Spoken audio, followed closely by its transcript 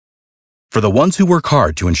For the ones who work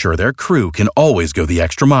hard to ensure their crew can always go the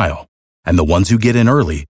extra mile, and the ones who get in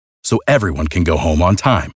early so everyone can go home on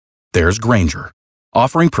time, there's Grainger,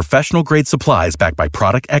 offering professional-grade supplies backed by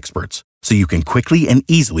product experts so you can quickly and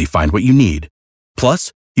easily find what you need.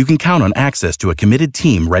 Plus, you can count on access to a committed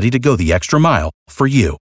team ready to go the extra mile for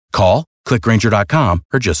you. Call, click Grainger.com,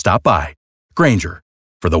 or just stop by. Grainger,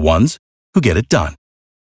 for the ones who get it done.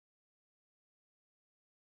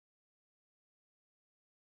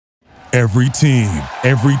 Every team,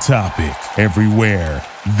 every topic, everywhere.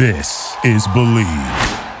 This is Believe.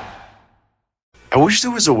 I wish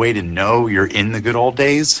there was a way to know you're in the good old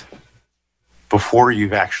days before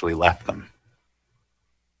you've actually left them.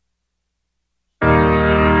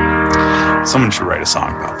 Someone should write a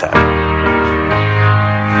song about that.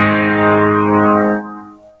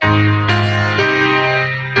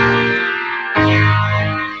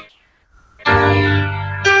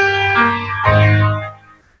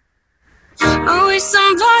 I wish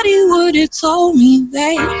somebody would have told me,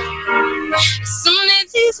 babe, someday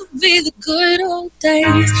these will be the good old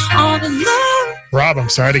days. All the love. Rob, I'm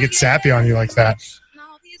sorry to get sappy on you like that.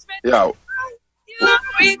 Yeah,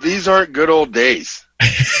 these aren't good old days.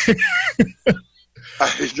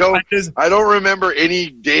 I don't remember any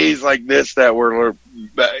days like this that were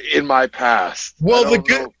in my past. Well,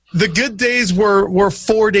 the good days were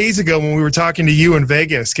 4 days ago when we were talking to you in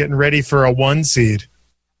Vegas, getting ready for a 1 seed.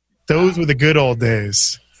 Those were the good old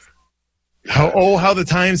days. How the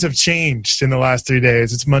times have changed in the last 3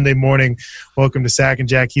 days. It's Monday morning. Welcome to Sack and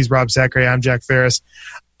Jack. He's Rob Sacre. I'm Jack Ferris.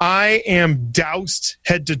 I am doused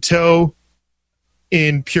head to toe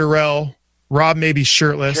in Purell. Rob may be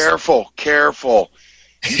shirtless. Careful.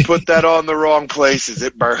 You put that on the wrong places.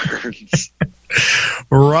 It burns.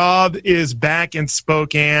 Rob is back in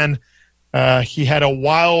Spokane. He had a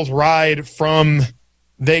wild ride from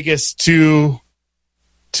Vegas to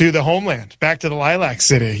the homeland, back to the Lilac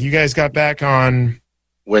City. You guys got back on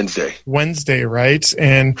Wednesday, right?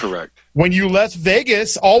 And correct. When you left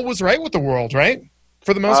Vegas, all was right with the world, right?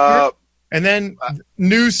 For the most part. And then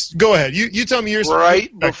news. Go ahead. You tell me yours.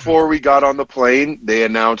 Right before we got on the plane, they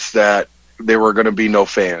announced that there were going to be no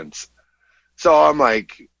fans. So I'm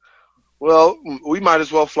like, well, we might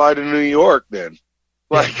as well fly to New York then.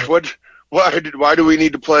 Like, what? Why do we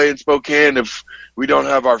need to play in Spokane if we don't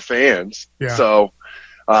have our fans? Yeah. So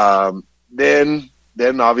then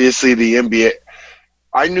obviously the NBA.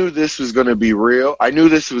 I knew this was going to be real. I knew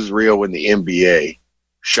this was real when the NBA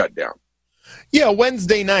shut down. Yeah,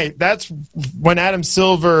 Wednesday night. That's when Adam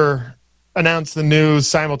Silver announced the news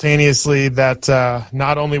simultaneously that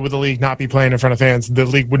not only would the league not be playing in front of fans, the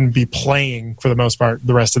league wouldn't be playing for the most part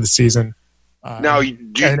the rest of the season. Now,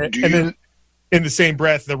 then in the same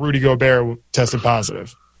breath, that Rudy Gobert tested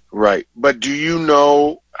positive. Right, but do you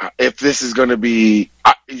know if this is going to be?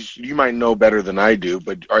 You might know better than I do,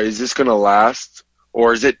 but is this going to last,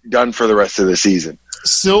 or is it done for the rest of the season?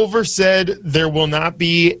 Silver said there will not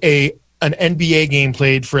be an NBA game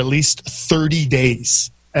played for at least 30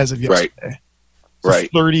 days as of yesterday. Right.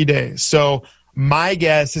 30 days. So my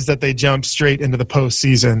guess is that they jump straight into the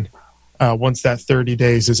postseason once that 30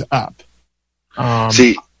 days is up.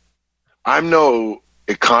 See, I'm no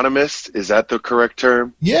economist. Is that the correct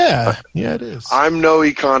term? Yeah, it is. I'm no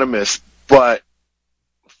economist, but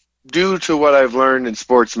due to what I've learned in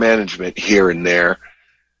sports management here and there,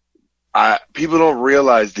 people don't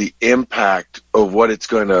realize the impact of what it's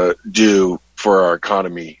going to do for our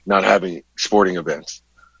economy, not having sporting events.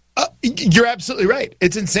 You're absolutely right.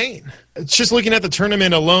 It's insane. It's just looking at the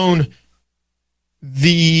tournament alone,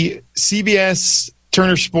 the CBS,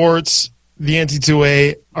 Turner Sports, the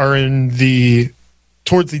NC2A are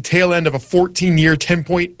towards the tail end of a 14-year,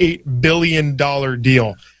 $10.8 billion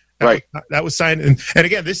deal. That was signed. And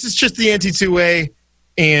again, this is just the NC2A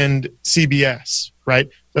and CBS, right?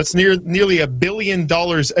 That's nearly $1 billion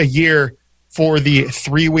a year for the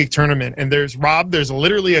 3-week tournament. And there's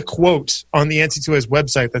literally a quote on the NC2A's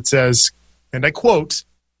website that says, and I quote,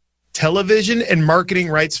 "Television and marketing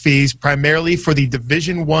rights fees primarily for the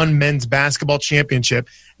Division I men's basketball championship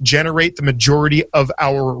generate the majority of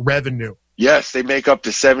our revenue." Yes, they make up to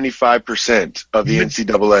 75% of the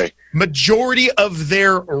NCAA. Majority of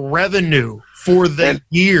their revenue for the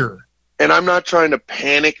year. And I'm not trying to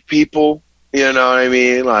panic people, you know what I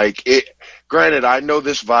mean? Like, granted, I know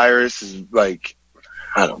this virus is like,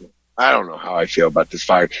 I don't know how I feel about this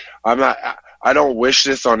virus. I don't wish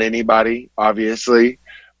this on anybody, obviously,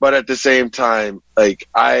 but at the same time, like,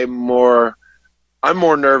 I'm more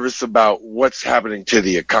nervous about what's happening to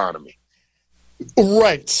the economy.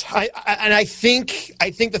 Right. I think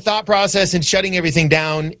the thought process in shutting everything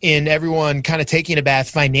down and everyone kind of taking a bath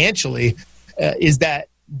financially is that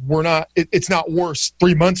it's not worse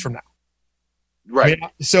 3 months from now. Right. I mean,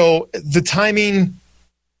 so the timing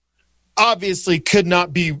obviously could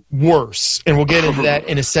not be worse, and we'll get into that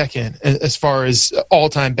in a second. As far as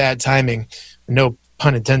all-time bad timing, no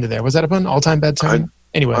pun intended there. Was that a pun? All-time bad timing?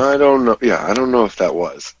 Anyway, I don't know. Yeah, I don't know if that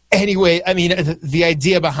was. Anyway, I mean, the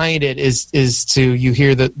idea behind it is to, you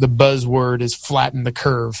hear the buzzword is flatten the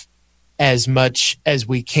curve as much as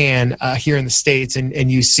we can here in the States,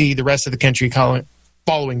 and you see the rest of the country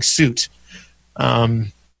following suit.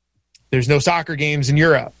 There's no soccer games in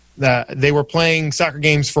Europe. They were playing soccer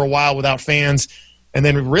games for a while without fans, and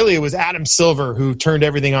then really it was Adam Silver who turned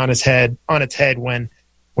everything on its head when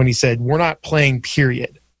he said, "We're not playing,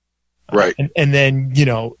 period." Right. And then,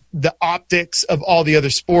 the optics of all the other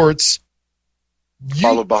sports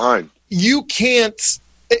follow behind. You can't,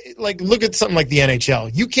 look at something like the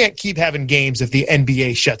NHL. You can't keep having games if the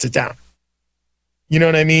NBA shuts it down. You know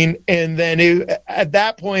what I mean? And then at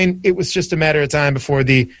that point, it was just a matter of time before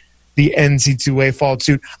the NC2A followed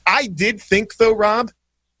suit. I did think, though, Rob,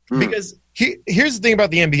 because here's the thing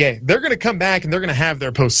about the NBA. They're going to come back and they're going to have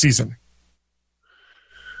their postseason.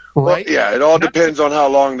 Right? Well, yeah, it all depends on how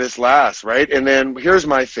long this lasts, right? And then here's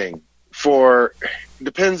my thing.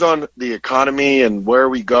 Depends on the economy and where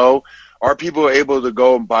we go. Are people able to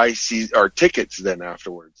go and buy our tickets then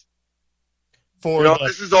afterwards?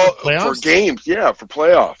 This is all for games. Yeah, for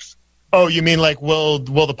playoffs. Oh, you mean will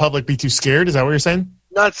the public be too scared? Is that what you're saying?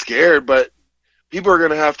 Not scared, but people are going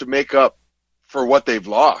to have to make up for what they've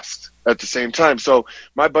lost at the same time. So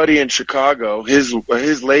my buddy in Chicago, his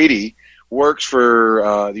lady works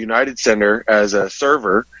for the United Center as a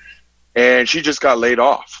server, and she just got laid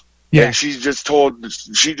off. Yeah. And she just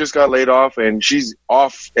got laid off, and she's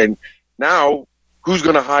off. And now who's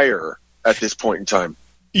going to hire her at this point in time?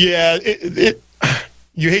 Yeah.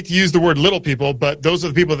 You hate to use the word little people, but those are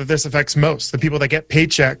the people that this affects most. The people that get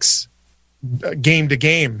paychecks game to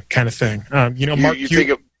game kind of thing. Mark,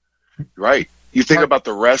 right. You think about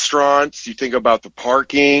the restaurants, you think about the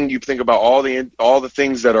parking, you think about all the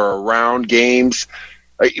things that are around games.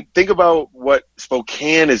 Think about what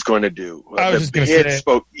Spokane is going to do. I was just going to say,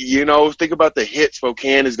 think about the hit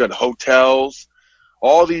Spokane is going to hotels,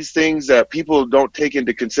 all these things that people don't take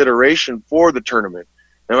into consideration for the tournament.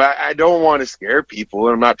 And I don't want to scare people,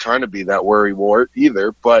 and I'm not trying to be that worrywart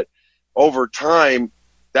either, but over time,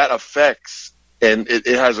 that affects, and it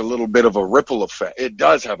has a little bit of a ripple effect. It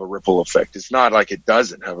does have a ripple effect. It's not like it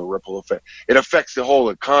doesn't have a ripple effect. It affects the whole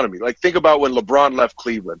economy. Like, think about when LeBron left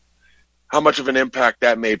Cleveland, how much of an impact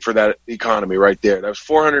that made for that economy right there. That was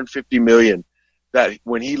 $450 million that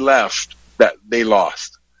when he left, that they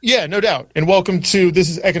lost. Yeah, no doubt. And welcome to This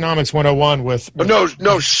is Economics 101 with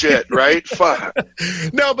no shit, right? Fuck.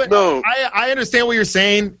 No. I understand what you're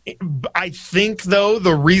saying. I think, though,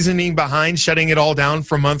 the reasoning behind shutting it all down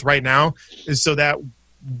for a month right now is so that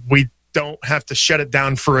we don't have to shut it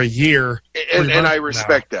down for a year. And I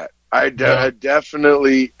respect that. I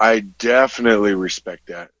definitely respect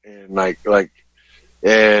that. And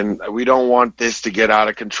and we don't want this to get out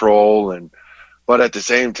of control. But at the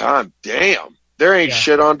same time, damn. There ain't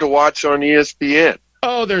shit on to watch on ESPN.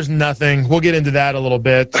 Oh, there's nothing. We'll get into that a little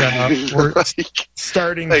bit. We're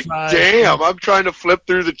starting. Damn, I'm trying to flip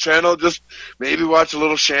through the channel, just maybe watch a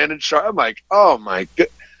little Shannon Sharpe. I'm like, oh my god,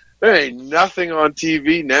 there ain't nothing on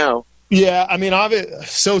TV now. Yeah, I mean, I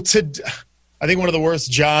think one of the worst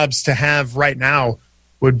jobs to have right now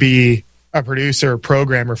would be a producer or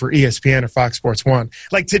programmer for ESPN or Fox Sports 1.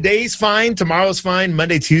 Like, today's fine, tomorrow's fine,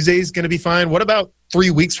 Monday, Tuesday's going to be fine. What about 3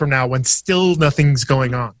 weeks from now when still nothing's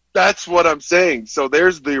going on? That's what I'm saying. So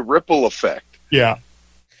there's the ripple effect. Yeah.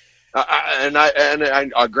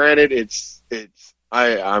 Granted,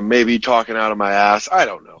 I may be talking out of my ass. I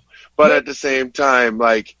don't know. But at the same time,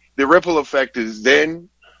 like, the ripple effect is then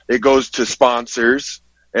it goes to sponsors,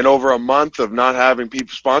 and over a month of not having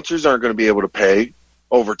people, sponsors aren't going to be able to pay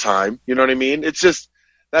over time. You know what I mean? It's just,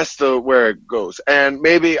 that's where it goes. And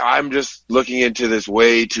maybe I'm just looking into this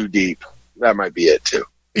way too deep. That might be it too.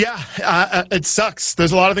 Yeah, it sucks.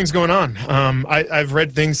 There's a lot of things going on. I've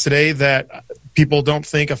read things today that people don't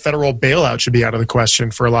think a federal bailout should be out of the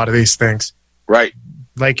question for a lot of these things. Right.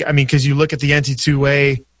 Like, I mean, because you look at the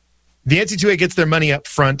NC2A, the NC2A gets their money up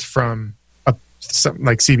front from something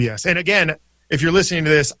like CBS. And again, if you're listening to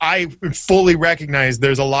this, I fully recognize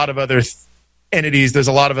there's a lot of other entities, there's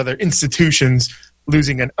a lot of other institutions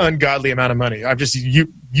losing an ungodly amount of money. I'm just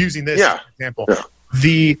using this as an example. Yeah.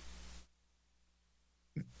 The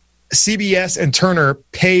CBS and Turner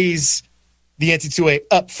pays the NC2A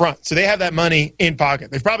up front. So they have that money in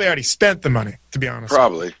pocket. They've probably already spent the money, to be honest.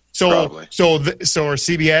 Probably. So are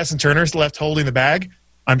CBS and Turner's left holding the bag?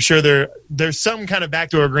 I'm sure there's some kind of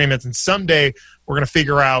backdoor agreements, and someday we're going to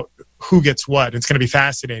figure out who gets what. It's going to be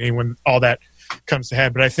fascinating when all that comes to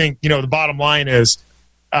head. But I think, the bottom line is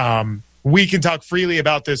we can talk freely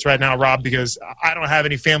about this right now, Rob, because I don't have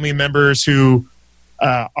any family members who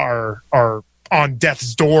are on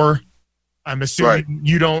death's door. I'm assuming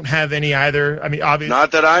you don't have any either. I mean, obviously,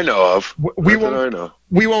 not that I know of. We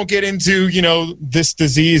won't get into, this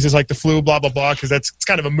disease is like the flu, blah, blah, blah, because it's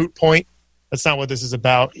kind of a moot point. That's not what this is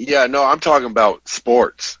about. Yeah, no, I'm talking about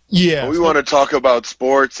sports. Yeah. We want to talk about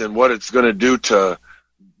sports and what it's going to do to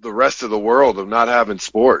the rest of the world of not having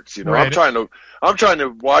sports. Right. I'm trying to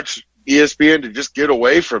watch ESPN to just get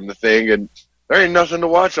away from the thing, and there ain't nothing to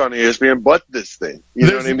watch on ESPN but this thing. You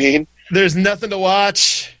know what I mean? There's nothing to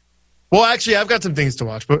watch. Well, actually, I've got some things to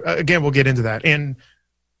watch, but again, we'll get into that. And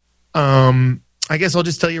I guess I'll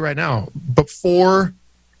just tell you right now, before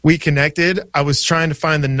we connected, I was trying to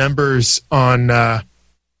find the numbers on how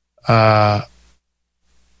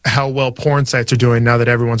well porn sites are doing now that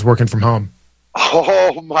everyone's working from home.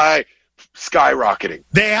 Oh, my. Skyrocketing.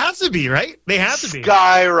 They have to be, right? They have to be.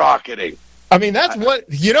 Skyrocketing. I mean, that's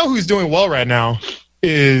what, who's doing well right now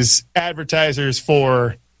is advertisers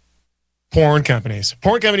for porn companies.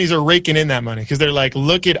 Porn companies are raking in that money because they're like,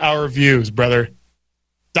 look at our views, brother.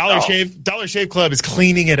 Dollar Shave Club is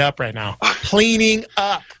cleaning it up right now. Cleaning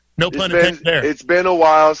up. No pun intended there. It's been a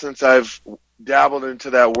while since I've dabbled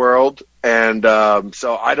into that world, and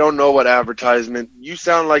so I don't know what advertisement. You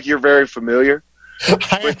sound like you're very familiar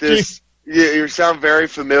with this. You sound very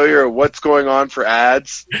familiar with what's going on for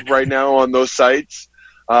ads right now on those sites.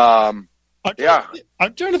 I'm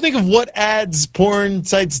trying to think of what ads porn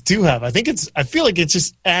sites do have. I feel like it's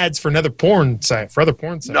just ads for another porn site, for other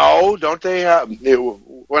porn sites. No, don't they have?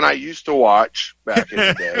 When I used to watch back in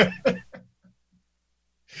the day.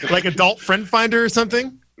 Like Adult Friend Finder or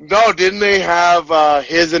something? No, didn't they have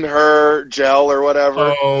his and her gel or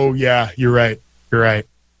whatever? Oh, yeah, you're right.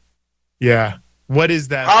 Yeah. What is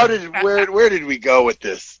that? Where did we go with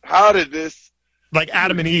this? How did this? Like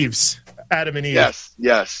Adam and Eve's. Adam and Eve.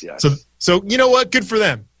 Yes. So you know what? Good for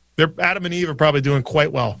them. Adam and Eve are probably doing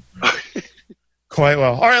quite well. Quite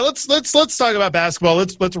well. All right, let's talk about basketball.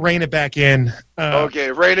 Let's rein it back in.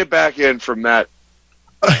 Okay, rein it back in from that.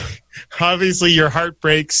 Obviously, your heart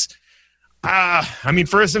breaks.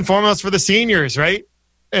 First and foremost for the seniors, right?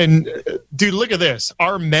 And dude, look at this.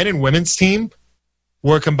 Our men and women's team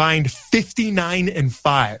were combined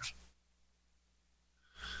 59-5.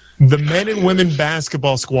 The men and women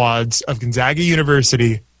basketball squads of Gonzaga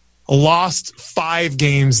University lost 5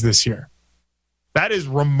 games this year. That is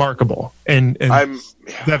remarkable and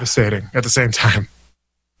devastating at the same time.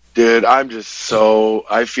 Dude, I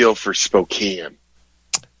feel for Spokane.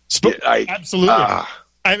 Absolutely.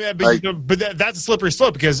 But that's a slippery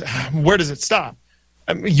slope because where does it stop?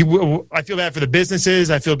 I feel bad for the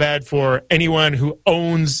businesses. I feel bad for anyone who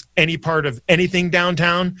owns any part of anything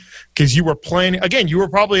downtown because you were planning. Again, you were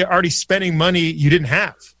probably already spending money you didn't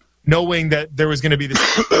have, knowing that there was going to be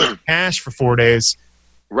this cash for 4 days.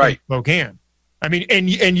 Right. In Spokane. I mean, and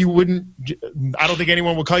you wouldn't. I don't think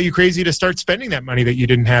anyone would call you crazy to start spending that money that you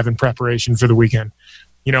didn't have in preparation for the weekend.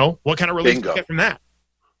 What kind of relief do you get from that?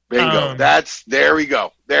 Bingo. There we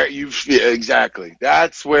go. Exactly.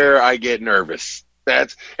 That's where I get nervous. I'm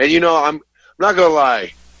not gonna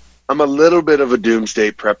lie, I'm a little bit of a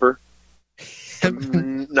doomsday prepper.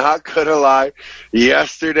 I'm not gonna lie.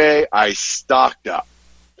 Yesterday I stocked up.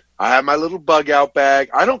 I have my little bug out bag.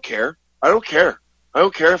 I don't care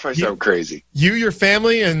if I sound crazy. You, your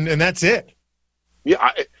family, and that's it.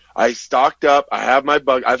 Yeah, I stocked up. I've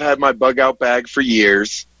had my bug out bag for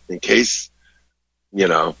years in case.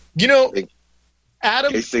 Adam. In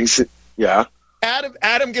case things, yeah.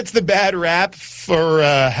 Adam gets the bad rap for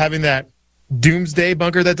having that doomsday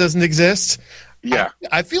bunker that doesn't exist. Yeah.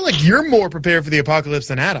 I feel like you're more prepared for the apocalypse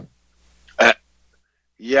than Adam.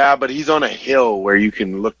 Yeah, but he's on a hill where you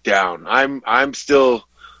can look down. I'm still.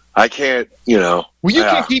 I can't. Well,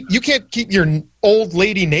 you can't keep your old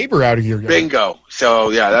lady neighbor out of your yard. Bingo. So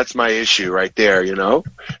yeah, that's my issue right there. And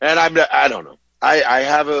I don't know. I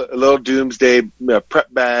have a little doomsday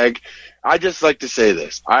prep bag. I just like to say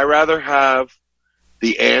this. I rather have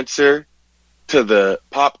the answer to the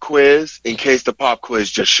pop quiz in case the pop quiz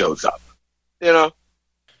just shows up.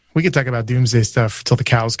 We could talk about doomsday stuff till the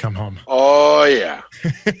cows come home. Oh, yeah.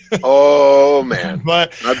 Oh, man.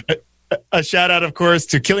 But a shout out, of course,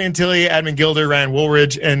 to Killian Tilly, Admin Gilder, Ryan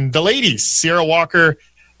Woolridge, and the ladies, Sierra Walker,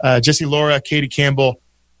 Jessie Laura, Katie Campbell.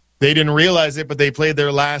 They didn't realize it, but they played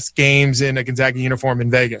their last games in a Gonzaga uniform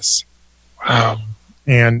in Vegas. Wow.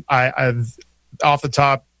 And I've off the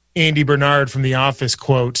top, Andy Bernard from The Office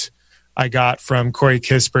quote, I got from Corey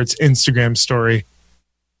Kispert's Instagram story.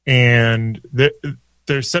 And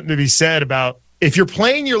there's something to be said about if you're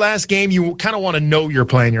playing your last game, you kind of want to know you're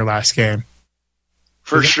playing your last game.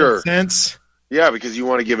 For sure. Make sense? Yeah, because you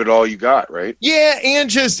want to give it all you got, right? Yeah, and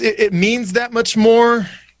just it means that much more.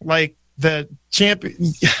 Like the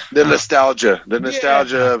champion. The nostalgia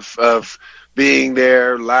of being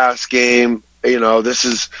there last game. You know, this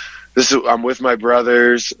is I'm with my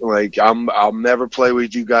brothers. Like I'll never play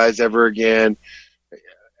with you guys ever again.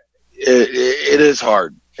 It is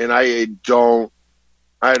hard, and I don't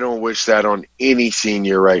wish that on any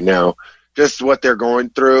senior right now. Just what they're going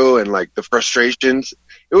through and like the frustrations.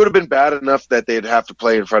 It would have been bad enough that they'd have to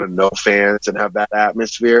play in front of no fans and have that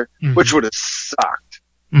atmosphere, which would have sucked.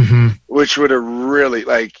 Which would have really,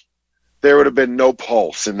 like, there would have been no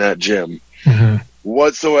pulse in that gym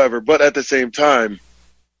whatsoever. But at the same time,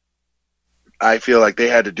 I feel like they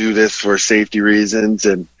had to do this for safety reasons,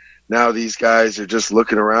 and now these guys are just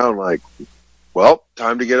looking around like, well,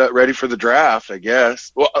 time to get ready for the draft, I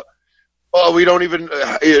guess. Well, we don't even,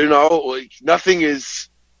 like, nothing is.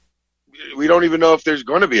 We don't even know if there's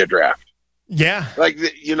going to be a draft. Yeah. Like,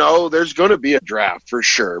 there's going to be a draft for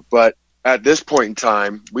sure. But at this point in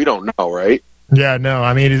time, we don't know, right? Yeah, no.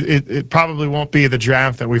 I mean, it probably won't be the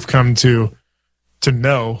draft that we've come to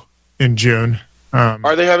know in June.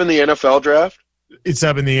 Are they having the NFL draft? It's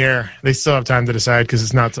up in the air. They still have time to decide because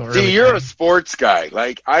it's not so early. See, you're a sports guy.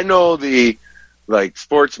 Like, I know the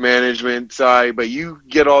sports management side, but you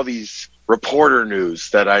get all these reporter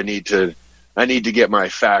news that I need to get my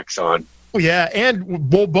facts on. Yeah, and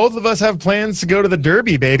both of us have plans to go to the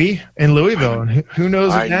Derby, baby, in Louisville. And who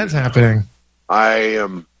knows if that's happening? I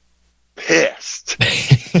am pissed.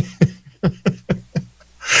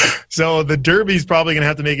 So the Derby's probably going to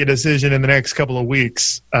have to make a decision in the next couple of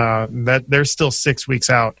weeks. That they're still 6 weeks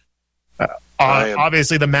out.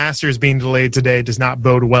 Obviously, the Masters being delayed today does not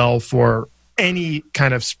bode well for any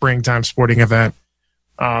kind of springtime sporting event.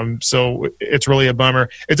 So it's really a bummer.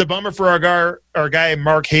 It's a bummer for our guy,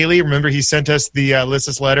 Mark Haley. Remember, he sent us the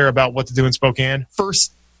Lissus letter about what to do in Spokane.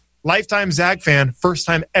 First lifetime Zag fan, first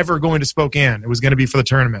time ever going to Spokane. It was going to be for the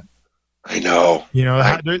tournament. I know.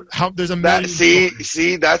 There's a million.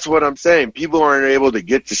 See, that's what I'm saying. People aren't able to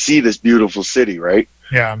get to see this beautiful city, right?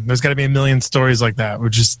 Yeah, there's got to be a million stories like that,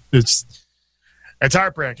 which is it's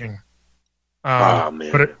heartbreaking.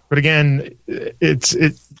 Man. But again,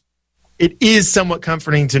 it is somewhat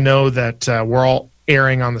comforting to know that we're all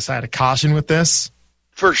erring on the side of caution with this.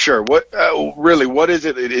 For sure. What is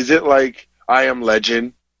it? Is it like I Am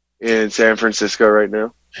Legend in San Francisco right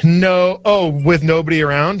now? No. Oh, with nobody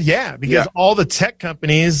around? Yeah, because all the tech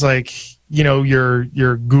companies like, your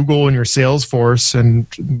Google and your Salesforce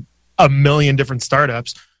and a million different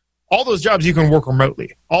startups, all those jobs you can work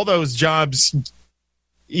remotely. All those jobs,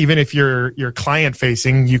 even if you're client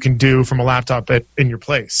facing, you can do from a laptop in your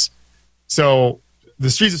place. So the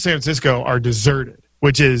streets of San Francisco are deserted,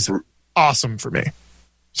 which is awesome for me.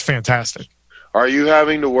 It's fantastic. Are you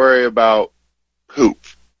having to worry about poop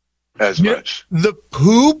as much? The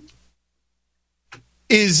poop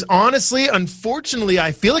is honestly, unfortunately,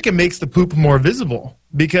 I feel like it makes the poop more visible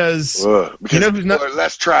because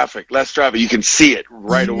less traffic. You can see it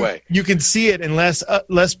right away. You can see it and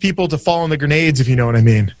less people to fall on the grenades, if you know what I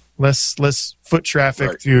mean. Less foot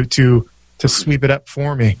traffic to sweep it up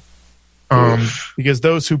for me. Because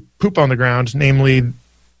those who poop on the ground, namely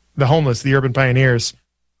the homeless, the urban pioneers,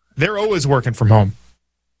 they're always working from home.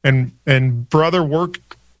 And brother, work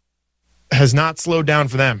has not slowed down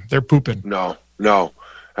for them. They're pooping. No.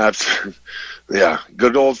 Absolutely. Yeah,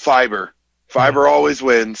 good old fiber. Fiber always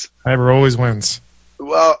wins. Fiber always wins.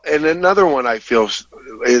 Well, and another one I feel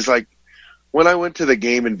is like when I went to the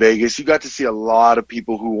game in Vegas, you got to see a lot of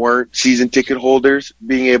people who weren't season ticket holders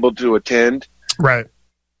being able to attend. Right.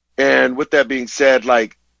 And with that being said,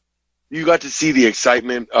 like, you got to see the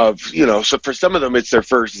excitement of, so for some of them, it's their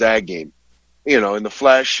first Zag game, in the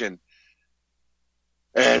flesh. And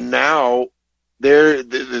now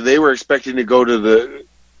they were expecting to go into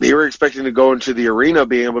the arena,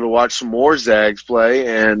 being able to watch some more Zags play.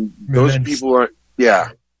 And those people aren't, yeah.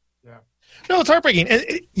 No, it's heartbreaking. And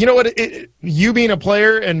you know what? You being a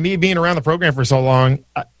player and me being around the program for so long,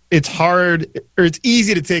 it's hard, or it's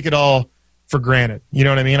easy to take it all for granted. You know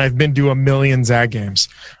what I mean? I've been to a million Zag games.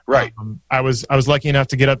 Right. I was lucky enough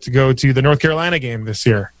to get up to go to the North Carolina game this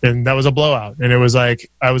year, and that was a blowout. And it was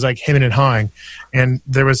like I was like hemming and hawing. And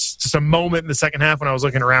there was just a moment in the second half when I was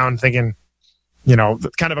looking around, thinking,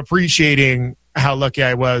 kind of appreciating how lucky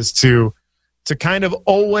I was to kind of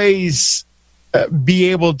always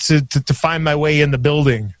be able to find my way in the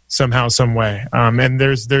building somehow, some way. And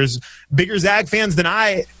there's bigger Zag fans than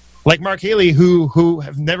I like Mark Haley, who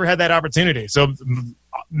have never had that opportunity. So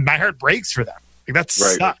my heart breaks for them. Like, that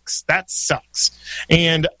sucks. That sucks.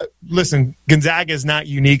 And listen, Gonzaga is not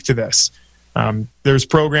unique to this. There's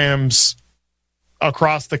programs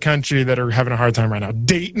across the country that are having a hard time right now.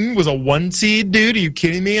 Dayton was a 1 seed, dude. Are you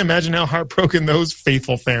kidding me? Imagine how heartbroken those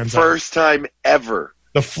faithful fans are. First time ever.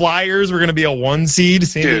 The Flyers were going to be a 1 seed.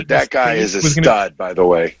 Dude, that guy is a stud, by the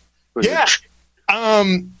way. Yeah.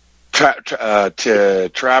 Tapper?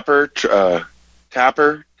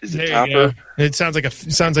 Is it Tapper? It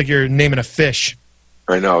sounds like you're naming a fish.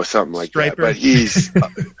 I know, something like Striper. that. But he's,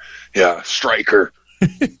 Striker,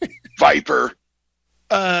 Viper,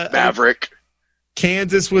 Maverick.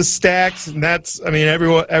 Kansas was stacked, and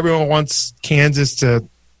everyone wants Kansas to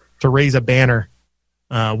raise a banner,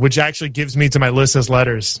 which actually gives me to my Alyssa's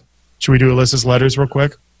letters. Should we do Alyssa's letters real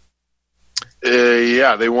quick?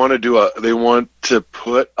 Yeah, they want to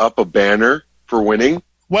put up a banner for winning.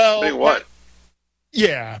 Well, what?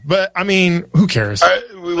 Yeah, but who cares?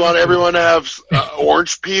 We want everyone to have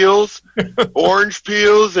orange peels,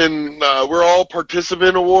 and we're all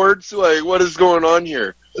participant awards. Like, what is going on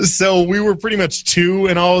here? So we were pretty much 2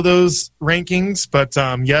 in all of those rankings, but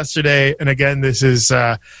yesterday, and again, this is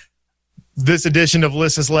this edition of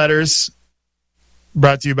Alyssa's Letters,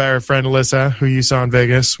 brought to you by our friend Alyssa, who you saw in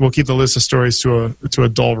Vegas. We'll keep the Alyssa stories to a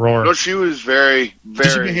dull roar. No, she was very, very.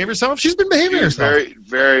 Did she behave herself? She's been behaving herself. Very,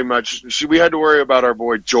 very much. We had to worry about our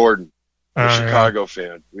boy Jordan, the Chicago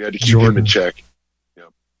fan. We had to keep him in check.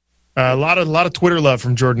 Yep. A lot of Twitter love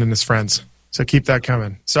from Jordan and his friends. So keep that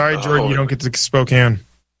coming. Sorry, Jordan, you don't get to Spokane.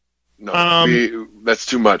 No, that's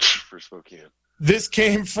too much for Spokane. This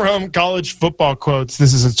came from College Football Quotes.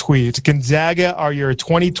 This is a tweet. Gonzaga are your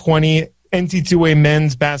 2020 NC2A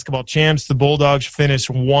men's basketball champs. The Bulldogs finished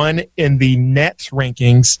 1 in the net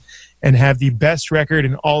rankings and have the best record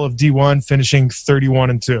in all of D1, finishing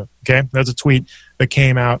 31-2. Okay, that's a tweet that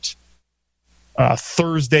came out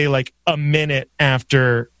Thursday, like a minute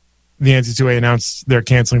after the NC2A announced they're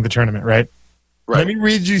canceling the tournament. Right. Let me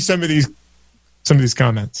read you some of these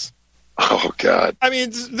comments. Oh, God.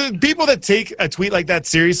 The people that take a tweet like that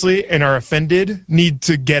seriously and are offended need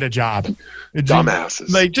to get a job.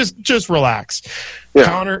 Dumbasses. Like, just relax.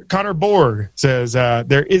 Yeah. Connor Borg says,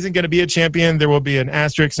 there isn't going to be a champion. There will be an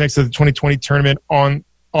asterisk next to the 2020 tournament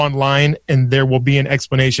online, and there will be an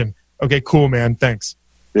explanation. Okay, cool, man. Thanks.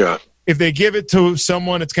 Yeah. If they give it to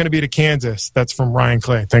someone, it's going to be to Kansas. That's from Ryan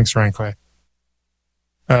Clay. Thanks, Ryan Clay.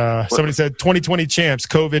 Somebody said 2020 champs,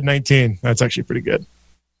 COVID-19. That's actually pretty good.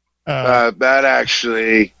 That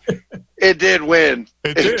actually, it did win.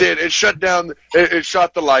 It did. It shut down. It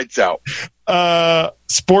shot the lights out.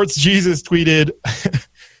 Sports Jesus tweeted,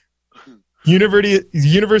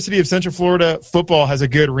 University of Central Florida football has a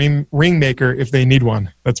good ring maker if they need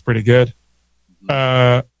one. That's pretty good.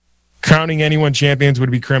 Crowning anyone champions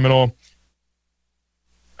would be criminal.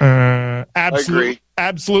 I agree.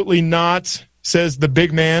 Absolutely not, says the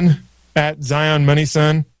big man at Zion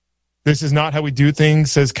Moneyson. This is not how we do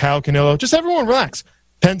things, says Kyle Canillo. Just everyone relax.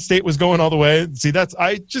 Penn State was going all the way. See,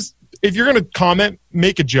 if you're going to comment,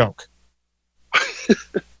 make a joke.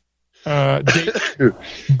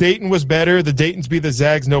 Dayton was better. The Daytons beat the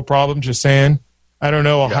Zags, no problem. Just saying. I don't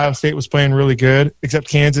know. Ohio State was playing really good, except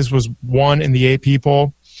Kansas was 1 in the AP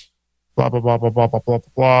poll. Blah, blah, blah, blah, blah, blah, blah,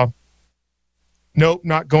 blah. Nope,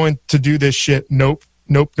 not going to do this shit. Nope.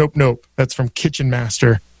 That's from Kitchen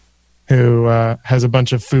Master, who has a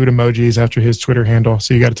bunch of food emojis after his Twitter handle.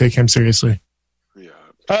 So you got to take him seriously. Yeah.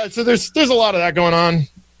 So there's a lot of that going on.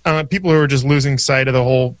 People who are just losing sight of the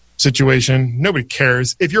whole situation. Nobody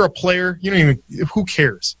cares. If you're a player, who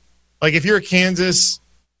cares? Like, if you're a Kansas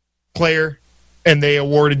player and they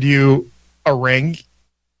awarded you a ring,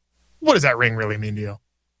 what does that ring really mean to you?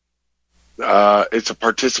 It's a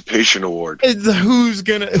participation award.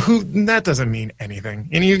 That doesn't mean anything.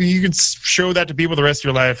 And you could show that to people the rest of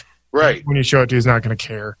your life. Right. When you show it to, he's not going to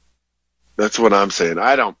care. That's what I'm saying.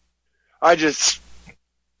 It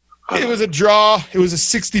was a draw. It was a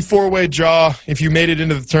 64-way draw. If you made it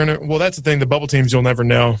into the tournament, well, that's the thing. The bubble teams, you'll never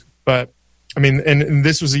know. But, and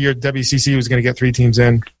this was the year WCC was going to get 3 teams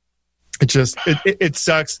in. It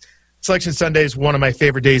sucks. Selection Sunday is one of my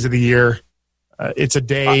favorite days of the year. It's a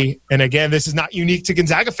day, and again, this is not unique to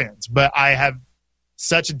Gonzaga fans, but I have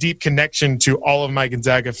such a deep connection to all of my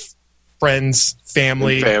Gonzaga friends,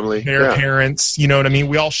 family, their parents. You know what I mean?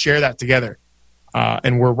 We all share that together,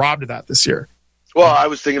 and we're robbed of that this year. Well, I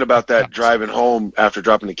was thinking about that driving home after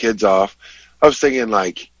dropping the kids off. I was thinking,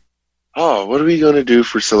 like, oh, what are we going to do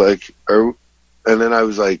for select? And then I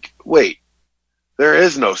was like, wait, there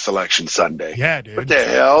is no Selection Sunday. Yeah, dude. What the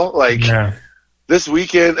hell? Like, this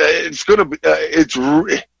weekend, it's going to be,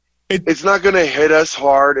 it's not going to hit us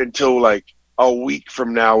hard until like a week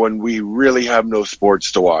from now when we really have no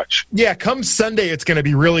sports to watch. Yeah, come Sunday, it's going to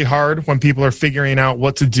be really hard when people are figuring out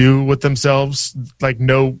what to do with themselves. Like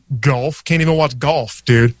no golf. Can't even watch golf,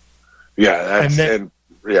 dude. Yeah. And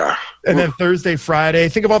then Thursday, Friday,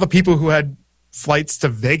 think of all the people who had flights to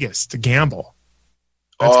Vegas to gamble.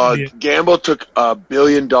 Gamble took $1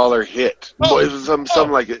 billion hit. It was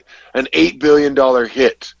something like an $8 billion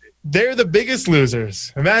hit. They're the biggest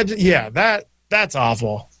losers. Imagine, that's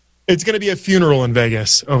awful. It's going to be a funeral in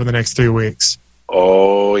Vegas over the next 3 weeks.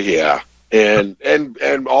 Oh yeah, and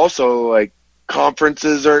also like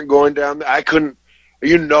conferences aren't going down.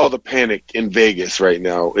 The panic in Vegas right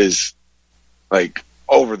now is like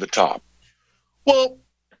over the top. Well,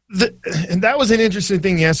 and that was an interesting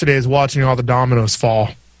thing yesterday, is watching all the dominoes fall.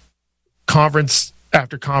 Conference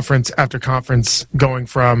after conference after conference, going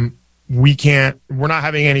from we're not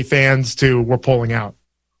having any fans to we're pulling out.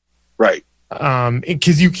 Right.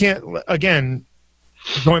 Because you can't, again,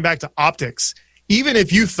 going back to optics, even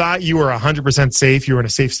if you thought you were 100% safe, you were in a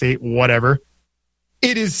safe state, whatever,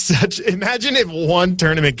 it is imagine if one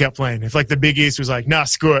tournament kept playing. If like the Big East was like, nah,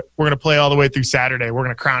 screw it. We're going to play all the way through Saturday. We're going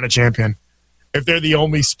to crown a champion. If they're the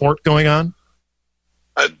only sport going on.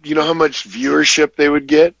 You know how much viewership they would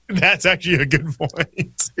get? That's actually a good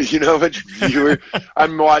point. You know how much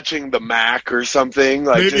I'm watching the MAC or something.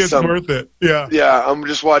 Like maybe it's worth it. Yeah. Yeah, I'm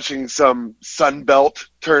just watching some Sun Belt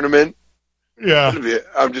tournament. Yeah.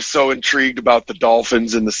 I'm just so intrigued about the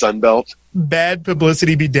Dolphins in the Sun Belt. Bad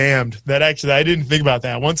publicity be damned. That actually, I didn't think about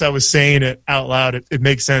that. Once I was saying it out loud, it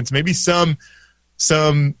makes sense. Maybe some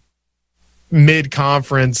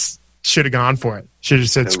mid-conference should have gone for it. Should have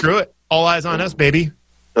said, screw it. All eyes on us, baby.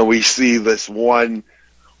 And we see this one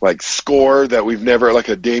like score that we've never, like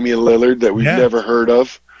a Damian Lillard that we've never heard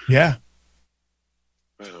of. Yeah.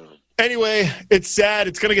 Anyway, it's sad.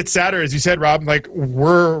 It's going to get sadder, as you said, Rob. Like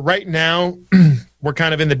we're right now, we're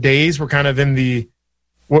kind of in the daze. We're kind of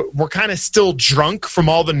we're kind of still drunk from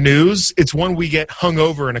all the news. It's when we get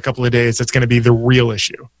hungover in a couple of days that's going to be the real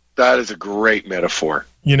issue. That is a great metaphor.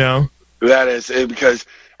 You know? That is, because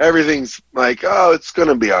everything's like, oh, it's going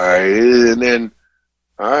to be all right. And then,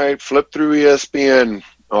 all right, flip through ESPN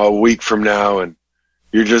a week from now, and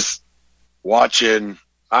you're just watching,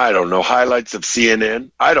 I don't know, highlights of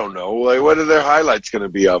CNN. I don't know. Like, what are their highlights going to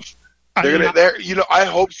be of? I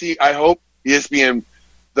hope ESPN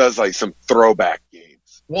does like some throwback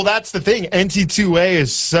games. Well, that's the thing. NC2A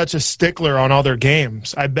is such a stickler on all their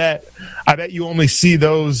games. I bet you only see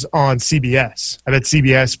those on CBS. I bet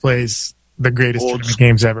CBS plays the greatest tournament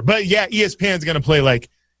games ever. But yeah, ESPN's going to play like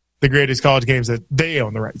the greatest college games that they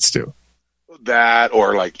own the rights to. That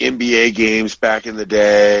or like NBA games back in the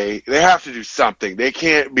day. They have to do something. They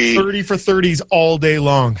can't be 30 for 30s all day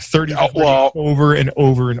long. 30 for 30 over and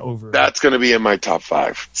over and over. That's going to be in my top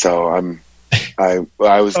 5. So I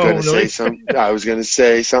was going to say something. I was going to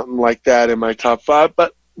say something like that in my top 5,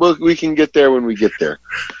 but we can get there when we get there.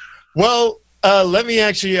 Well, let me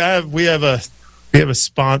actually. We have a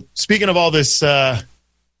sponsor. Speaking of all this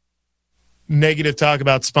negative talk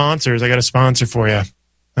about sponsors, I got a sponsor for you.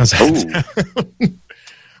 How's that?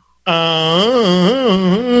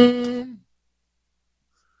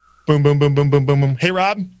 Boom, boom, boom, boom, boom, boom, boom. Hey,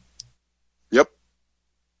 Rob. Yep.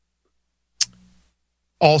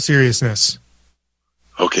 All seriousness.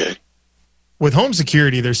 Okay. With home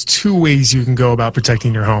security, there's 2 ways you can go about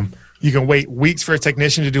protecting your home. You can wait weeks for a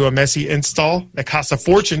technician to do a messy install that costs a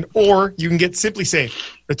fortune, or you can get SimpliSafe,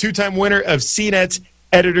 the 2-time winner of CNET's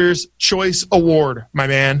Editor's Choice Award, my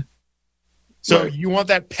man. So You want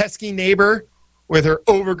that pesky neighbor with her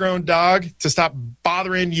overgrown dog to stop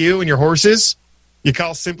bothering you and your horses? You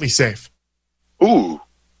call SimpliSafe. Ooh,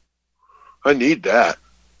 I need that.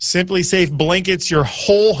 SimpliSafe blankets your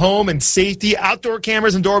whole home in safety. Outdoor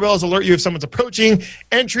cameras and doorbells alert you if someone's approaching.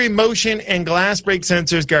 Entry, motion, and glass break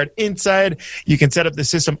sensors guard inside. You can set up the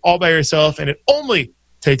system all by yourself, and it only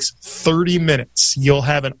takes 30 minutes. You'll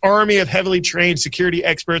have an army of heavily trained security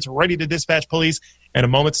experts ready to dispatch police at a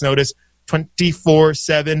moment's notice,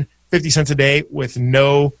 24/7, 50 cents a day with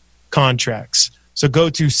no contracts. So go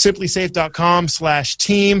to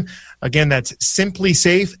simplisafe.com/team. Again, that's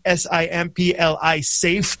SimpliSafe, SIMPLI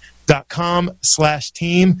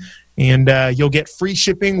safe.com/team. And you'll get free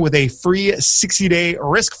shipping with a free 60-day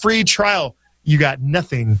risk-free trial. You got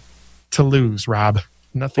nothing to lose, Rob.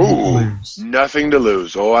 Nothing to lose. Nothing to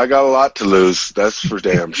lose. Oh, I got a lot to lose. That's for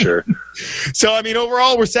damn sure. So, I mean,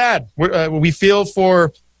 overall, we're sad. We feel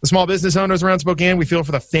for the small business owners around Spokane. We feel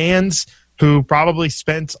for the fans who probably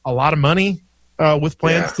spent a lot of money with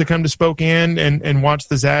plans to come to Spokane and watch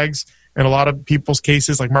the Zags. In a lot of people's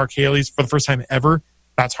cases, like Mark Haley's, for the first time ever,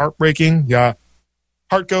 That's heartbreaking. Yeah.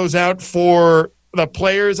 Heart goes out for the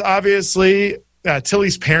players, obviously.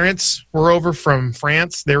 Tilly's parents were over from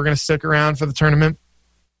France. They were going to stick around for the tournament.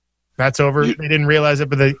 That's over. They didn't realize it,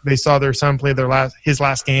 but they saw their son play his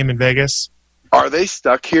last game in Vegas. Are they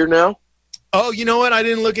stuck here now? Oh, you know what? I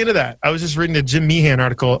didn't look into that. I was just reading a Jim Meehan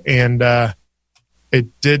article, and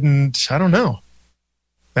it didn't. I don't know.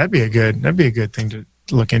 That'd be a good thing to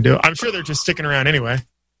look into. I'm sure they're just sticking around anyway.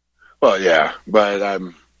 Well, yeah, but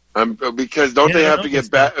I'm because don't they have to get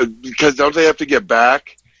back? Because don't they have to get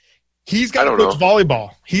back? He's got to coach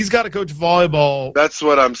volleyball. He's got to coach volleyball. That's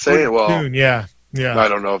what I'm saying. Well, soon. Yeah. I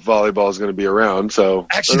don't know if volleyball is going to be around. So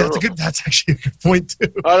actually, that's actually a good point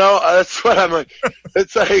too. I know. That's what I'm like.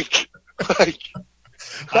 It's like I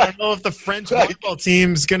don't know if the French volleyball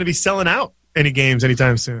team's going to be selling out any games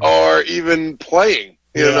anytime soon, or even playing.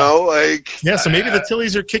 You know, like yeah. So maybe the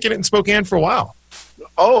Tillies are kicking it in Spokane for a while.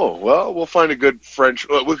 Oh well, we'll find a good French.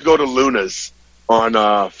 We could go to Luna's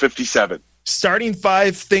on 57. Starting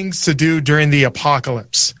 5 things to do during the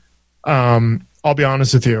apocalypse. I'll be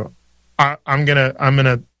honest with you. I'm gonna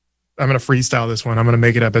freestyle this one. I'm gonna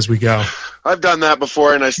make it up as we go. I've done that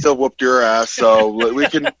before, and I still whooped your ass. So we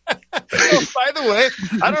can. Oh, by the way,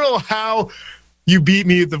 I don't know how you beat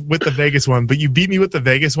me with the Vegas one, but you beat me with the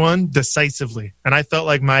Vegas one decisively, and I felt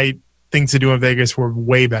like my things to do in Vegas were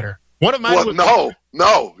way better. One of mine.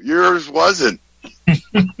 No, yours wasn't.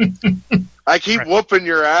 I keep whooping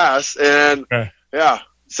your ass, and yeah.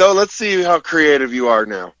 So let's see how creative you are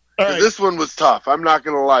now. Right. This one was tough. I'm not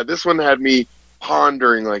going to lie. This one had me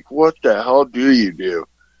pondering, like, what the hell do you do?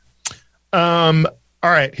 All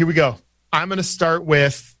right, here we go. I'm going to start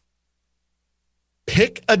with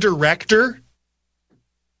pick a director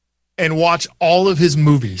and watch all of his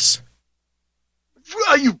movies.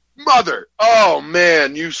 You mother. Oh,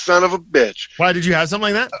 man, you son of a bitch. Why, did you have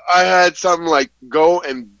something like that? I had something like go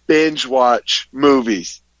and binge watch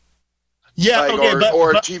movies. Yeah, like, okay,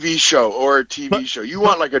 or a TV show. You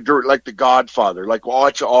want like The Godfather, like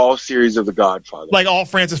watch all series of The Godfather, like all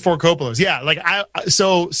Francis Ford Coppola's. Yeah, like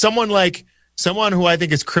someone who I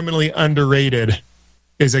think is criminally underrated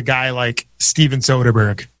is a guy like Steven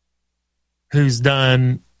Soderbergh, who's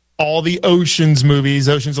done all the Oceans movies: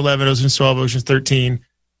 Oceans 11, Oceans 12, Oceans 13,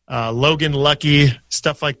 Logan Lucky,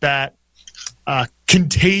 stuff like that.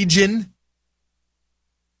 Contagion.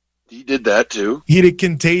 He did that too. He did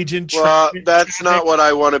Contagion. Well, that's not what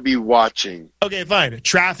I want to be watching. Okay, fine.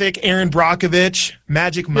 Traffic, Aaron Brockovich,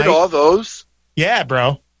 Magic Mike. Did all those? Yeah,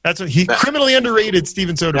 bro. That's what he criminally underrated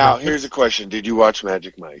Steven Soderbergh. Now, here's a question. Did you watch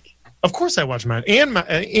Magic Mike? Of course I watched Magic.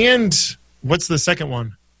 And what's the second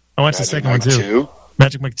one? I watched the second one too. 2?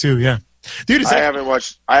 Magic Mike 2, yeah. Dude, I haven't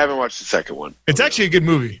watched the second one. It's actually a good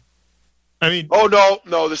movie. I mean,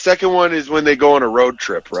 no, the second one is when they go on a road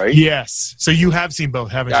trip, right? Yes. So you have seen both,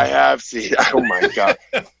 haven't you? I have seen. Oh my god.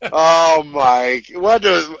 Oh my. What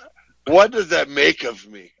does that make of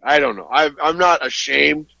me? I don't know. I'm not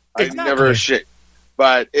ashamed. Exactly. I'm never ashamed.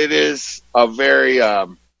 But it is a very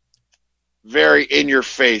very in your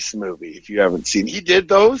face movie if you haven't seen. He did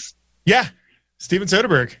those? Yeah. Steven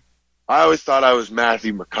Soderbergh. I always thought I was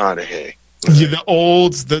Matthew McConaughey. The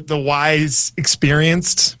old, the wise,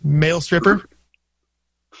 experienced male stripper.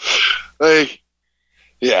 Hey,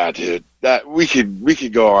 yeah, dude. That we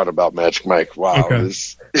could go on about Magic Mike. Wow. Okay.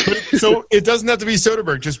 So it doesn't have to be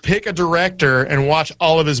Soderbergh. Just pick a director and watch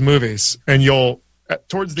all of his movies, and you'll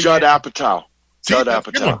towards the Judd end. Apatow. Judd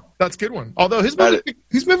Apatow. That's a good one. Although his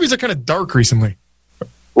movies are kind of dark recently.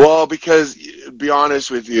 Well, because to be honest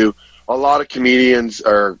with you, a lot of comedians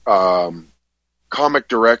are comic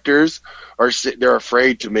directors. They're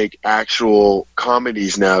afraid to make actual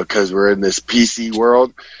comedies now because we're in this PC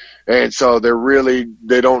world, and so they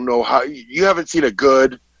don't know how. You haven't seen a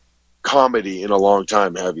good comedy in a long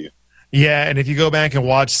time, have you? Yeah, and if you go back and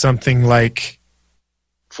watch something like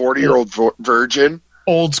 40-Year-Old Virgin,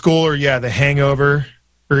 Old School, or The Hangover,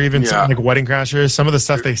 or even something like Wedding Crashers, some of the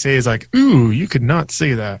stuff they say is like, ooh, you could not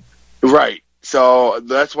say that. Right. So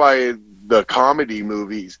that's why the comedy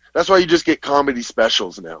movies. That's why you just get comedy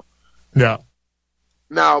specials now. Yeah.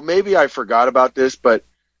 Now, maybe I forgot about this, but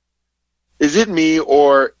is it me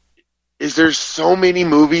or is there so many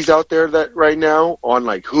movies out there that right now on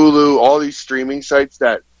like Hulu, all these streaming sites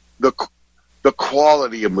that the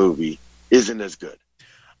quality of movie isn't as good?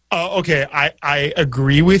 Okay, I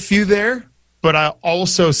agree with you there, but I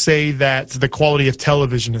also say that the quality of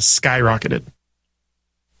television has skyrocketed.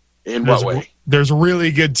 In what way? There's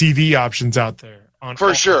really good TV options out there.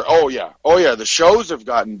 For sure. Oh yeah. The shows have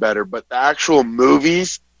gotten better, but the actual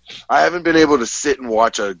movies, I haven't been able to sit and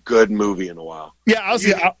watch a good movie in a while. Yeah,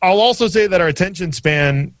 I'll also say that our attention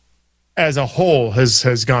span as a whole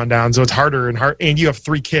has gone down, so it's harder and hard. And you have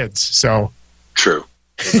 3 kids, so true.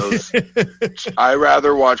 I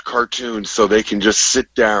rather watch cartoons so they can just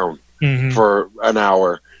sit down for an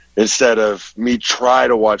hour instead of me try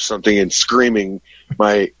to watch something and screaming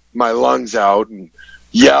my lungs out and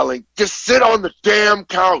yelling, just sit on the damn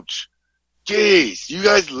couch. Jeez, you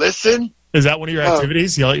guys listen? Is that one of your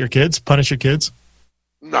activities? Yell at your kids? Punish your kids?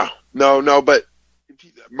 No, but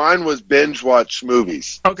mine was binge watch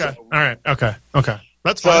movies. Okay, So, all right, okay.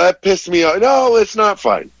 That's so fine. that pissed me off. No, it's not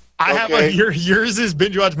fine. I have yours is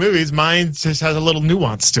binge watch movies. Mine just has a little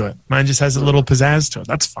nuance to it. Mine just has a little pizzazz to it.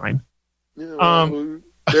 That's fine.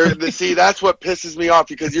 See, that's what pisses me off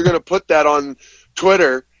because you're going to put that on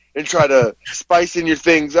Twitter and try to spice in your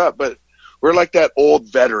things up. But we're like that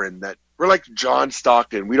old veteran we're like John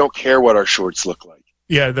Stockton. We don't care what our shorts look like.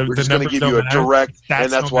 Yeah, we're just going to give you a direct,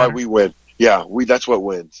 and that's why we win. Yeah, that's what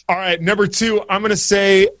wins. All right, number 2, I'm going to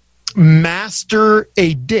say master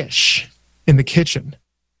a dish in the kitchen.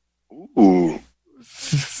 Ooh.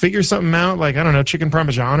 Figure something out, like, I don't know, chicken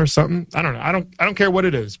parmesan or something. I don't know. I don't care what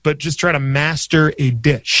it is, but just try to master a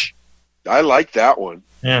dish. I like that one.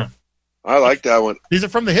 Yeah. I like that one. These are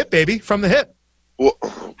from the hip, baby. From the hip. Well,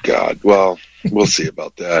 oh God. Well, we'll see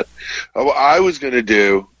about that. I was going to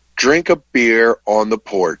do drink a beer on the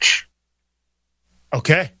porch.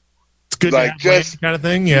 Okay. It's good like to have kind of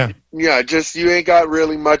thing. Yeah. Yeah. Just, you ain't got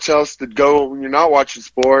really much else to go when you're not watching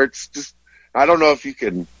sports. Just, I don't know if you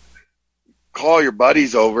can call your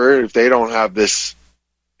buddies over if they don't have this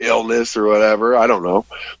illness or whatever. I don't know.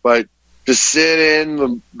 But just sit in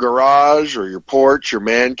the garage or your porch, your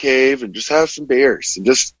man cave, and just have some beers and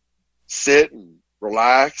just sit and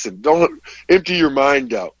relax and don't empty your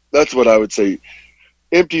mind out. That's what I would say.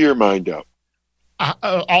 Empty your mind out.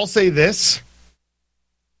 I'll say this.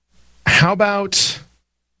 How about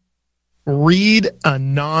read a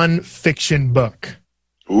nonfiction book?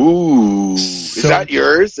 Ooh. Is that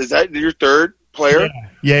yours? Is that your third player?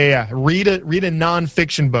 Yeah. Read a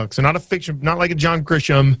nonfiction book. So not a fiction, not like a John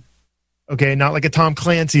Grisham. Okay, not like a Tom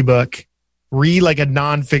Clancy book. Read like a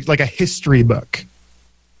nonfiction, like a history book.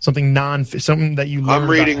 Something that you learn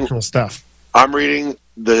about actual stuff. I'm reading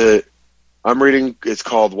it's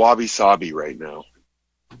called Wabi Sabi right now.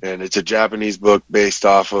 And it's a Japanese book based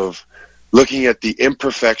off of looking at the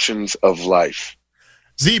imperfections of life.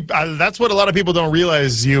 Z, that's what a lot of people don't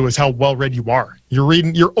realize is how well read you are.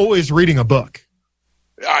 You're always reading a book.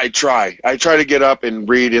 I try to get up and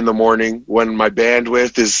read in the morning when my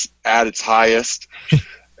bandwidth is at its highest.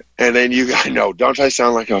 And then I know, don't I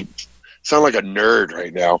sound like a nerd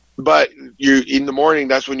right now? But you in the morning,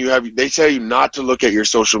 that's when they tell you not to look at your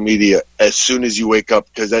social media as soon as you wake up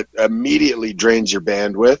because that immediately drains your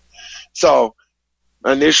bandwidth. So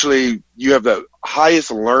initially you have the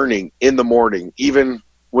highest learning in the morning, even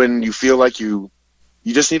when you feel like you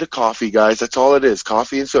just need a coffee, guys. That's all it is.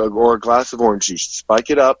 Coffee or a glass of orange juice. Spike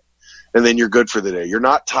it up, and then you're good for the day. You're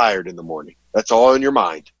not tired in the morning. That's all in your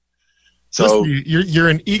mind. So you're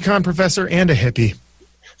an econ professor and a hippie.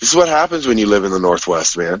 This is what happens when you live in the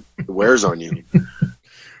Northwest, man. It wears on you.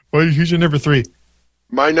 Well, who's your number 3?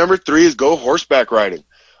 My number 3 is go horseback riding.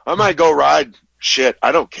 I might go ride. Shit,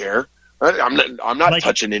 I don't care. I'm not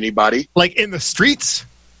touching anybody. Like in the streets?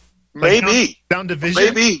 Maybe. Down Division?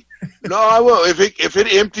 Maybe. No, I will. If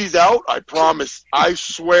it empties out, I promise. I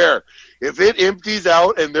swear. If it empties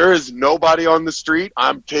out and there is nobody on the street,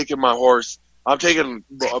 I'm taking my horse. I'm taking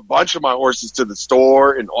a bunch of my horses to the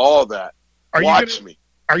store and all that. Watch me.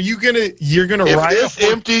 Are you you're gonna ride?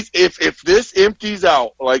 If this empties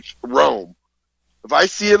out like Rome, if I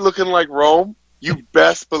see it looking like Rome, you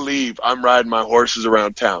best believe I'm riding my horses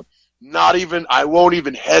around town. I won't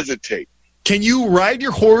even hesitate. Can you ride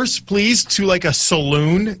your horse, please, to like a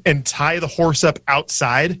saloon and tie the horse up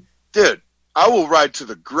outside? Dude, I will ride to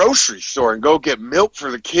the grocery store and go get milk for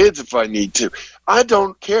the kids if I need to. I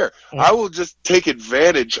don't care. I will just take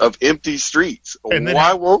advantage of empty streets. And then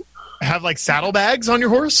Why won't have like saddlebags on your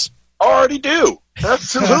horse? Already do.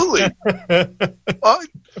 Absolutely. And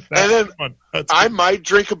then I might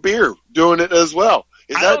drink a beer doing it as well.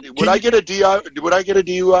 Would I get a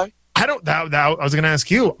DUI? I don't. I was going to ask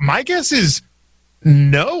you. My guess is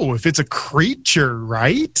no. If it's a creature,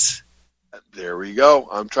 right? There we go.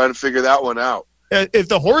 I'm trying to figure that one out. If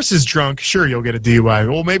the horse is drunk, sure, you'll get a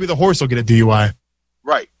DUI. Well, maybe the horse will get a DUI.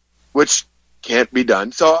 Right. Which can't be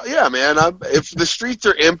done. So, yeah, man, if the streets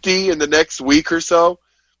are empty in the next week or so,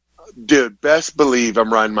 dude, best believe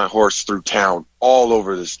I'm riding my horse through town all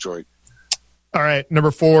over this joint. All right.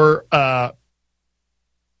 Number 4,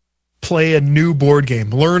 play a new board game.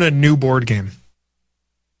 Learn a new board game.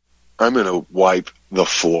 I'm going to wipe the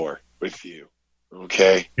floor with you.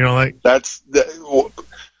 Okay. You know, like That's the.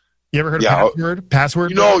 you ever heard Yeah. of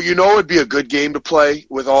password? You know, it'd be a good game to play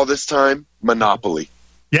with all this time. Monopoly.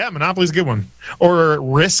 Yeah, Monopoly's a good one. Or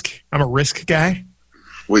Risk. I'm a Risk guy.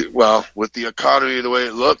 Well, with the economy the way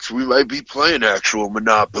it looks, we might be playing actual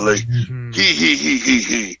Monopoly. Mhm.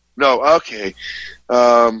 He. No, okay.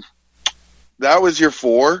 That was your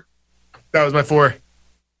 4. That was my 4.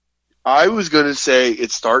 I was going to say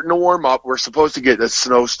it's starting to warm up. We're supposed to get a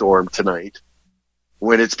snowstorm tonight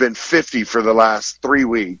when it's been 50 for the last 3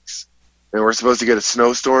 weeks. And we're supposed to get a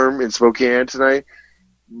snowstorm in Spokane tonight.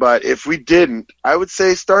 But if we didn't, I would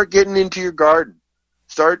say start getting into your garden.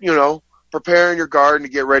 Start, preparing your garden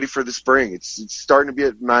to get ready for the spring. It's starting to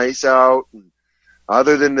get nice out. And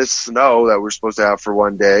other than this snow that we're supposed to have for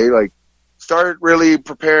one day, like start really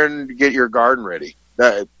preparing to get your garden ready.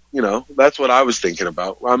 That's what I was thinking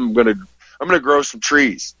about. I'm gonna grow some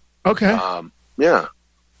trees. Okay. Yeah,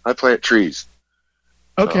 I plant trees.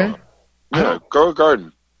 Okay. Grow a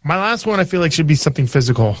garden. My last one I feel like should be something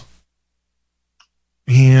physical.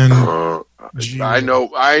 And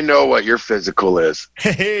I know what your physical is.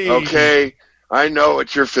 hey. Okay, I know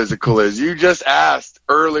what your physical is. You just asked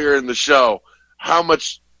earlier in the show how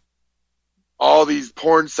much all these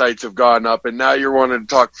porn sites have gone up, and now you're wanting to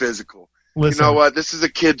talk physical. Listen, You know what? This is a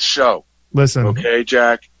kid's show. Listen. Okay,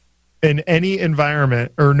 Jack? In any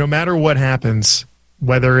environment, or no matter what happens,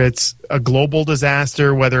 whether it's a global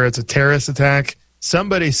disaster, whether it's a terrorist attack,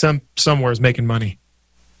 somebody somewhere is making money.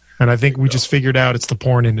 And I think we just figured out it's the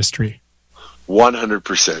porn industry.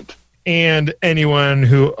 100%. And anyone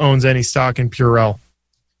who owns any stock in Purell.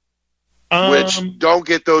 Which, don't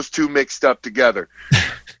get those two mixed up together.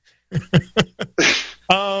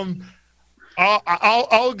 I'll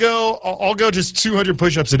go just 200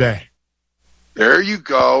 push-ups a day. There you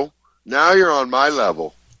go. Now you're on my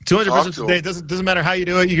level. 200 Talk push-ups to a day. 'em. Doesn't matter how you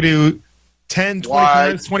do it. You can do 10, 20 Wide.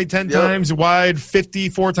 times, 20, 10 Yep. times, wide, 50,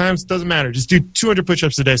 4 times. Doesn't matter. Just do 200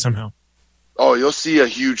 push-ups a day somehow. Oh, you'll see a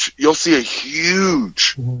huge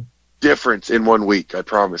difference in 1 week. I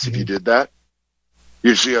promise. If you did that,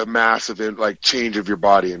 you'd see a massive change of your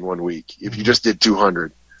body in 1 week. If you just did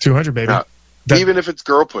 200, 200, baby. Now, even if it's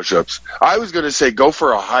girl push-ups, I was going to say go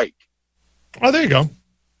for a hike. Oh, there you go.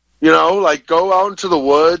 Go out into the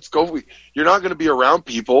woods. You're not going to be around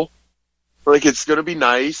people. It's going to be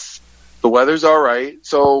nice. The weather's all right.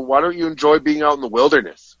 So why don't you enjoy being out in the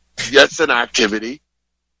wilderness? That's an activity.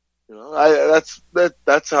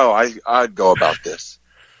 That's how I'd go about this.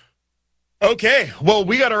 Okay. Well,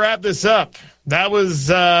 we got to wrap this up. That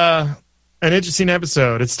was an interesting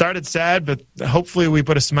episode. It started sad, but hopefully we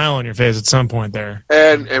put a smile on your face at some point there.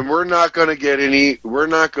 And we're not going to we're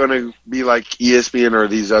not going to be like ESPN or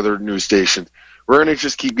these other news stations. We're going to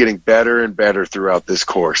just keep getting better and better throughout this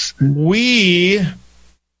course. We,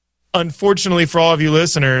 unfortunately for all of you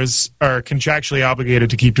listeners, are contractually obligated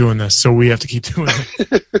to keep doing this, so we have to keep doing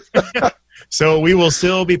it. So we will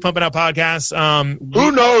still be pumping out podcasts.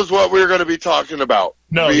 Who knows what we're going to be talking about?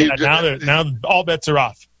 No, now all bets are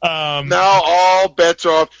off. Now all bets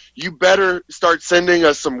are off. You better start sending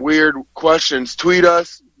us some weird questions. Tweet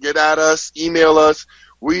us, get at us, email us.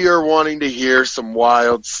 We are wanting to hear some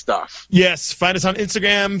wild stuff. Yes, find us on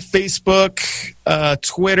Instagram, Facebook,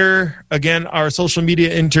 Twitter. Again, our social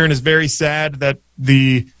media intern is very sad that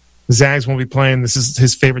the Zags won't be playing. This is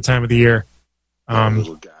his favorite time of the year.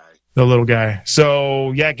 The little guy.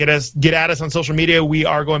 So, yeah, get at us on social media. We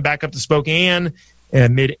are going back up to Spokane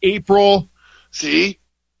in mid-April. See?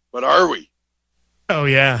 But are we? Oh,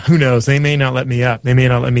 yeah. Who knows? They may not let me up. They may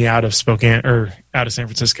not let me out of Spokane or out of San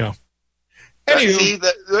Francisco. Anyway,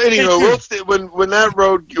 when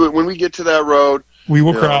we get to that road, we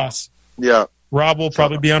will cross. Yeah. Rob will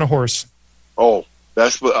probably be on a horse. Oh,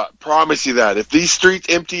 that's what I promise you that. If these streets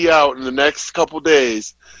empty out in the next couple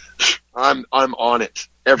days, I'm on it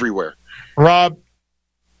everywhere. Rob,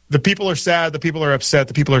 the people are sad, the people are upset,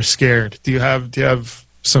 the people are scared. Do you have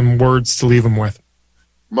some words to leave them with?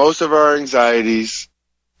 Most of our anxieties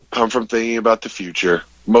come from thinking about the future.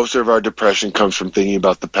 Most of our depression comes from thinking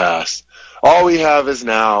about the past. All we have is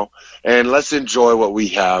now, and let's enjoy what we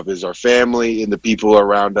have is our family and the people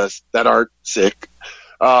around us that aren't sick.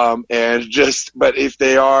 But if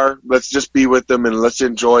they are, let's just be with them and let's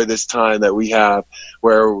enjoy this time that we have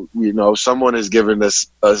where, someone has given us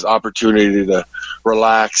opportunity to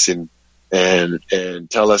relax and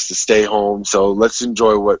tell us to stay home. So let's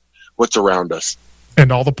enjoy what's around us.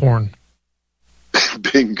 And all the porn.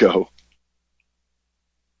 Bingo.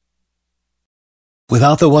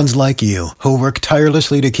 Without the ones like you, who work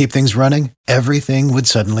tirelessly to keep things running, everything would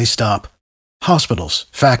suddenly stop. Hospitals,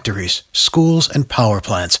 factories, schools, and power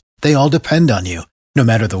plants, they all depend on you. No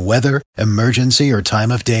matter the weather, emergency, or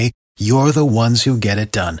time of day, you're the ones who get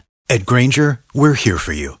it done. At Grainger, we're here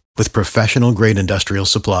for you with professional-grade industrial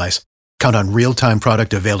supplies. Count on real-time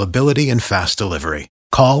product availability and fast delivery.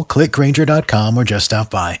 Call, click Grainger.com, or just stop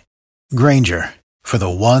by. Grainger, for the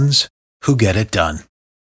ones who get it done.